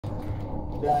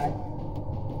Jack.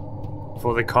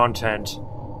 For the content.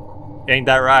 Ain't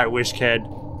that right, Wishkid?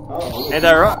 Oh, Ain't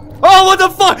that right? Oh, what the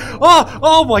fuck?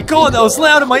 Oh my god, that was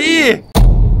loud in my ear!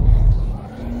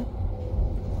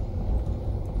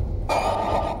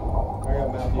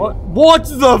 What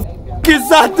the f is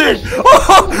that thing?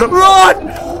 Oh, run!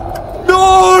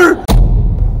 No!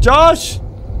 Josh?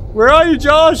 Where are you,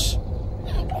 Josh?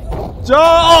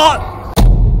 Josh!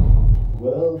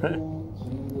 Welcome to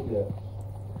the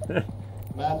death.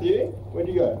 Matthew, where'd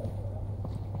you go?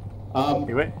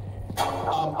 He went.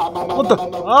 What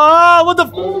What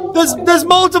the? There's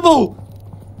multiple.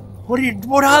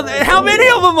 What are they? How many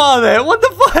of them are there? What the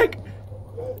fuck?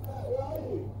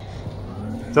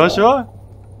 Joshua?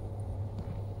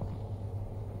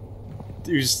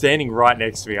 He was standing right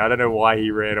next to me. I don't know why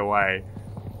he ran away.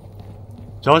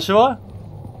 Joshua?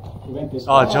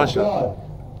 Oh, Joshua.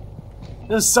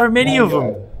 There's so many of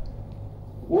them.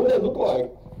 What do they look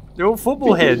like? They're all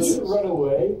football heads. Run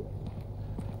away.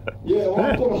 Yeah, well,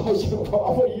 I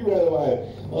thought you ran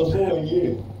away. I was following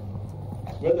you.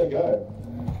 Where'd they go?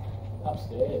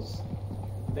 Upstairs.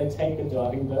 They take a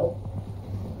diving bell.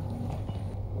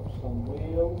 Some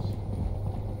wheels.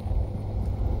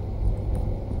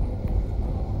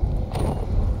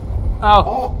 Oh.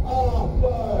 Oh,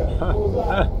 no! What was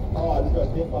that? Oh, I just got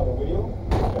hit by the wheel.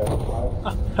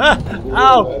 Okay,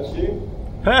 Ow! that's you.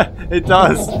 It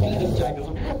does.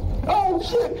 Oh,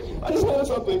 shit! I just heard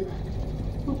something.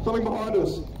 Something behind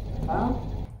us. Huh?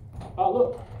 Oh,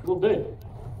 look. Little dude.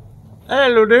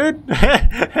 Hello, dude.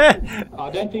 I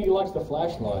don't think he likes the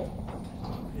flashlight.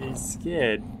 He's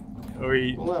scared. Or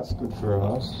he... Well, that's good for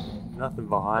us. Nothing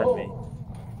behind me.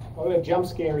 Oh, a jump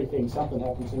scary thing. Something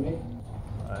happened to me.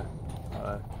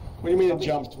 What do you mean it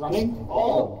jumped? Running?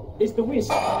 Oh! It's the whisk.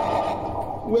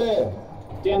 Where?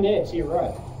 Down there, to your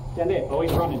right. Down there. Oh,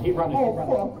 he's running. He's running. He's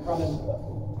running. He's running.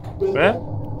 Where?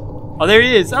 Oh, there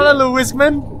he is. Hello, little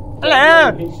Whiskman.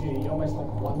 Hello. He almost like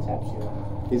one taps you.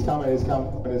 He's coming, he's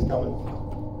coming, he's coming.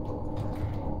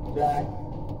 Jack.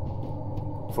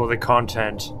 For the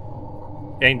content.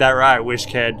 Ain't that right,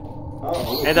 Wishkid?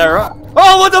 Oh, Ain't that right?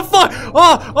 Oh, what the fuck?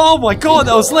 Oh my god,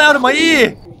 that was loud in my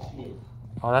ear.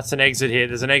 Oh, that's an exit here.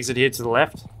 There's an exit here to the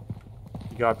left.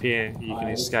 You go up here and you can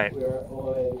escape.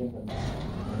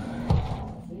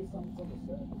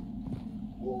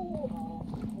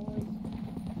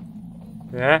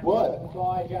 Yeah? what?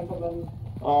 Bye, gentlemen.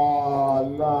 Oh,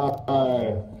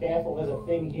 no. Careful, there's a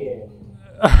thing here.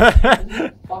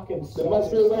 Fucking There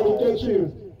must be a way to get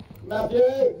you.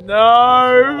 Matthew!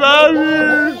 No,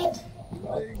 Matthew!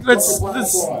 Let's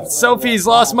selfies,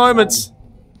 last moments.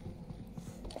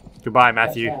 Goodbye,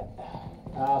 Matthew.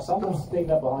 Something's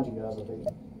sneaking up behind you guys, I think.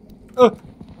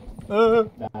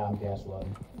 Nah, I'm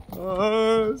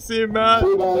gaslighting. See you, Matt. See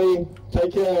you, buddy.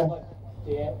 Take care.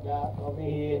 Yeah, nah, I'll be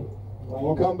here.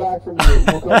 We'll come back from you.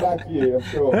 We'll come back for you, I'm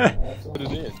sure. Put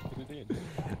it in. Put it in.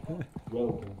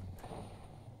 Welcome.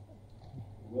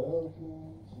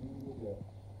 Welcome to the death.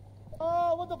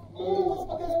 Oh, what the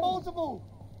fuck? There's multiple.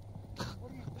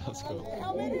 That's cool.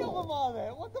 How many of them are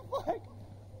there? What the fuck?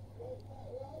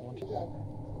 Oh,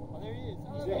 there he is.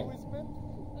 Hello, there. Whiskman.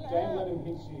 Don't let him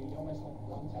hit you. He almost like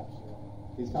one taps you.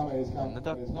 He's coming, he's coming. And the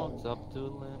duck he's nods coming. up to the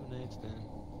lemonade stand.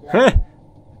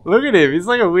 Look at him. He's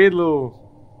like a weird little.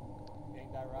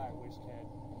 Ain't that right, Wishkid?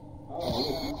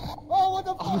 Oh, what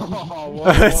the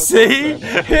fuck? See?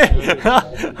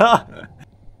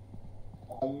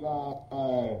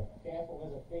 No. Careful,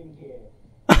 there's a thing here.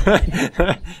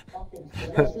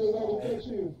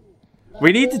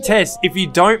 We need to test. If you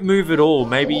don't move at all,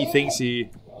 maybe he thinks you.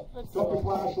 Drop the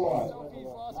flashlight.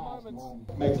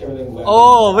 Makes everything loud.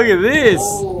 Oh, look at this.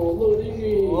 Oh, look at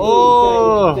me.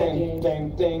 Oh. Ding,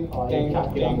 ding, ding, Oh, ding, you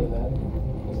can't get under ding. that.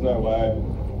 There's no way.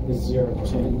 There's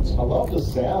 0%. I love the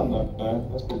sound though. No,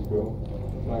 that's pretty cool.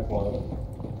 Can I climb it?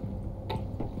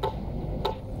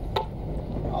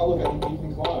 Oh look, you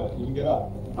can climb it. You can get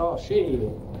up. Oh, shit.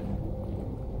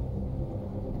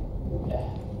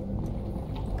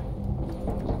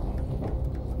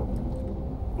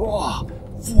 Whoa.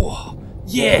 Whoa.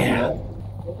 Yeah.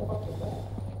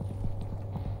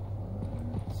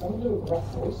 Someone do a rough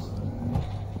voice.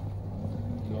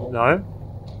 No. No.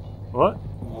 What?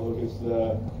 Oh look, it's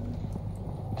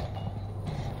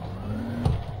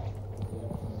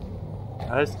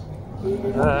Guys?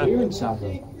 Hearing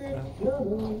something.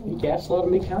 You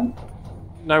gaslighting me, cunt?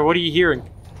 No. What are you hearing?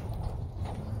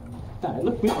 No,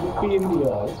 look me in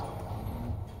the eyes.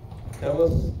 Tell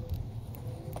us.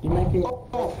 You're making.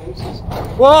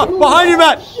 Whoa! Behind you,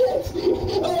 Matt!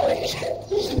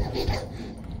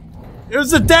 It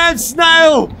was a damn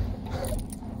snail!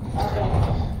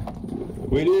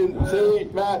 We didn't see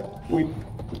Matt. We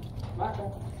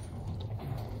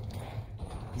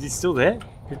Is he still there?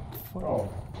 Oh.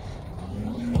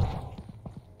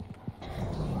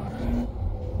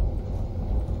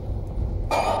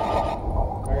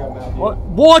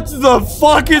 What the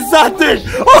fuck is that thing?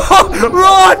 Oh,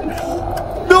 run!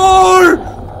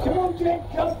 No! Come on, Jack,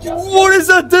 jump. What is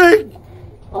that thing?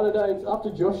 I don't know, it's up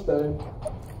to Josh though.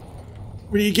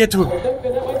 When do you get to him? Don't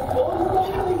go that way.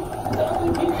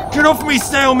 Oh, Get off me,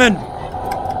 Snailman!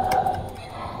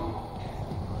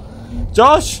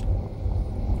 Josh?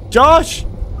 Josh?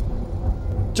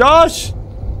 Josh?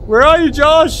 Where are you,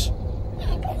 Josh?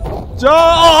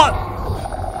 Josh!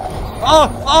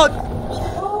 Oh!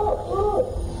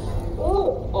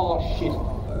 Oh shit.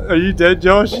 Are you dead,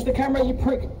 Josh? Where's the camera, you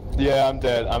prick? Yeah, I'm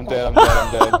dead. I'm dead.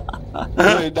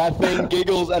 Dude, that thing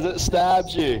giggles as it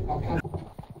stabs you.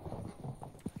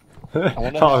 I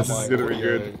wonder how Oh, this is my gonna be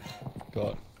audio good.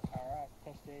 got. Alright,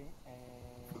 testing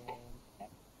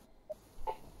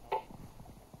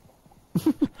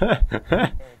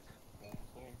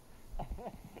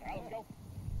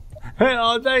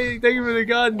Oh, thank you for the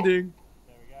garden ding.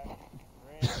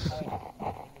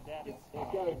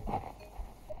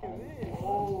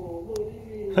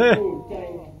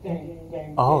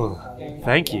 Oh,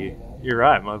 thank you. You're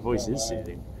right, my voice is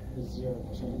soothing.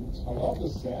 0%. I love the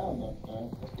sound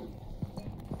though.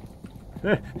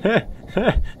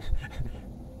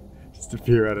 Just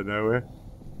appear out of nowhere.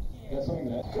 That's something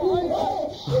that.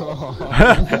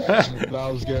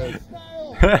 That was good.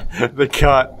 The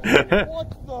cut. What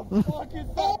the fuck is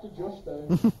that? To Josh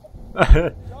though.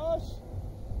 Josh?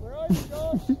 Where are you,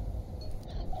 Josh?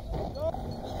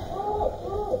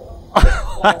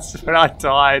 That's when I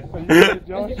died.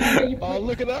 Oh,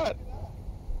 look at that.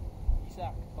 You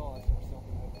suck. Oh, that's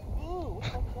something. Ooh, what the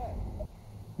fuck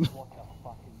is that? What the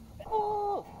fuck is that?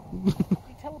 Oh!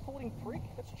 You teleporting prick?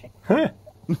 That's a chick.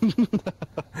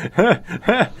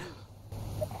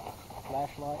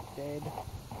 Flashlight dead.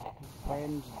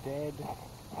 Friends dead.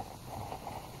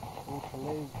 All to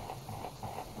live.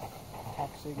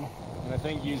 Taxing. And I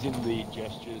think using the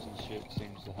gestures and shit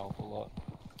seems to help a lot.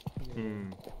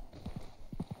 Hmm.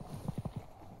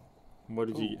 What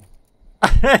did you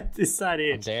get? Is that I'm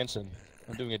it? dancing.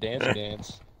 I'm doing a dancing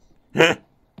dance. Are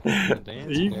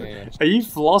Dancing dance. you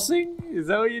flossing? Is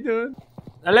that what you're doing?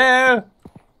 Hello?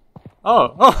 Oh,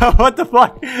 what the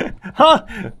fuck? Huh?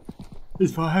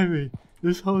 It's behind me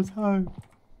this whole time.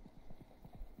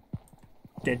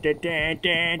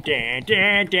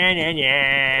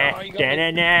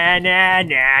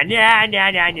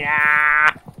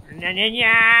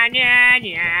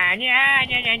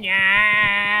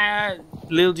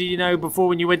 Little did you know, before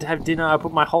when you went to have dinner, I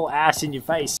put my whole ass in your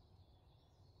face.